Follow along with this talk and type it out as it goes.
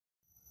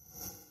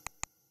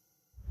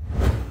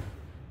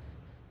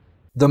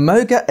The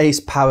MOGA Ace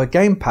Power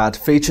Gamepad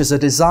features a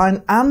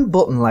design and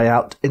button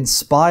layout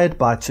inspired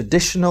by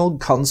traditional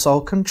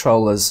console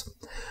controllers,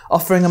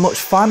 offering a much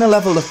finer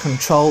level of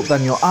control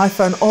than your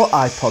iPhone or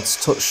iPod's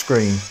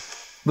touchscreen.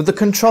 With the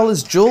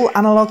controller's dual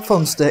analog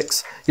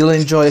thumbsticks, you'll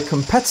enjoy a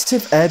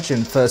competitive edge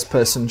in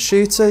first-person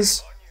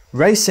shooters,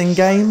 racing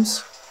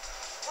games,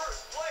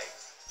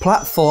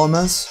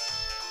 platformers,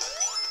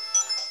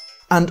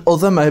 and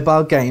other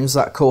mobile games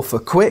that call for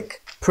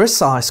quick,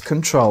 precise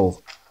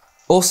control.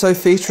 Also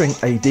featuring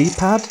a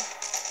D-pad,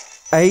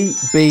 A,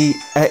 B,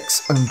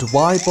 X and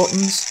Y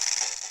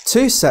buttons,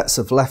 2 sets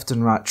of left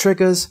and right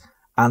triggers,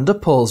 and a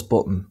pause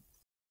button.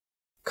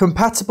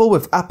 Compatible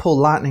with Apple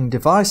Lightning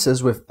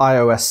devices with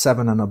iOS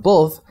 7 and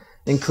above,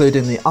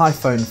 including the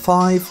iPhone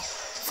 5,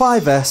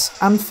 5S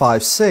and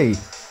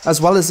 5C, as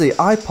well as the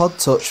iPod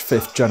Touch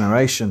 5th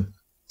generation.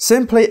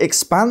 Simply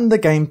expand the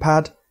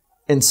gamepad,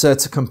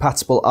 insert a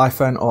compatible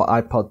iPhone or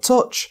iPod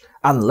Touch,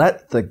 and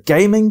let the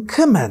gaming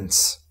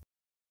commence.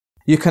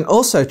 You can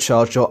also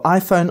charge your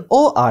iPhone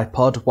or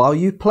iPod while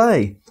you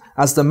play,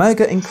 as the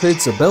MOGA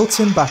includes a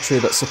built-in battery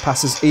that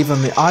surpasses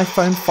even the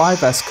iPhone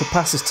 5S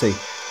capacity,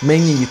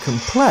 meaning you can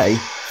play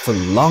for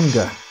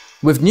longer.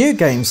 With new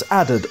games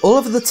added all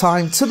of the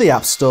time to the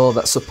App Store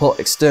that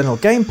support external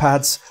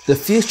gamepads, the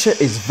future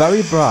is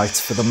very bright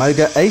for the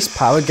MOGA Ace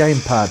Power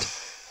Gamepad.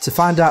 To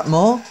find out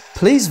more,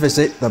 please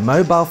visit the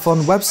Mobile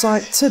Fun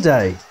website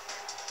today.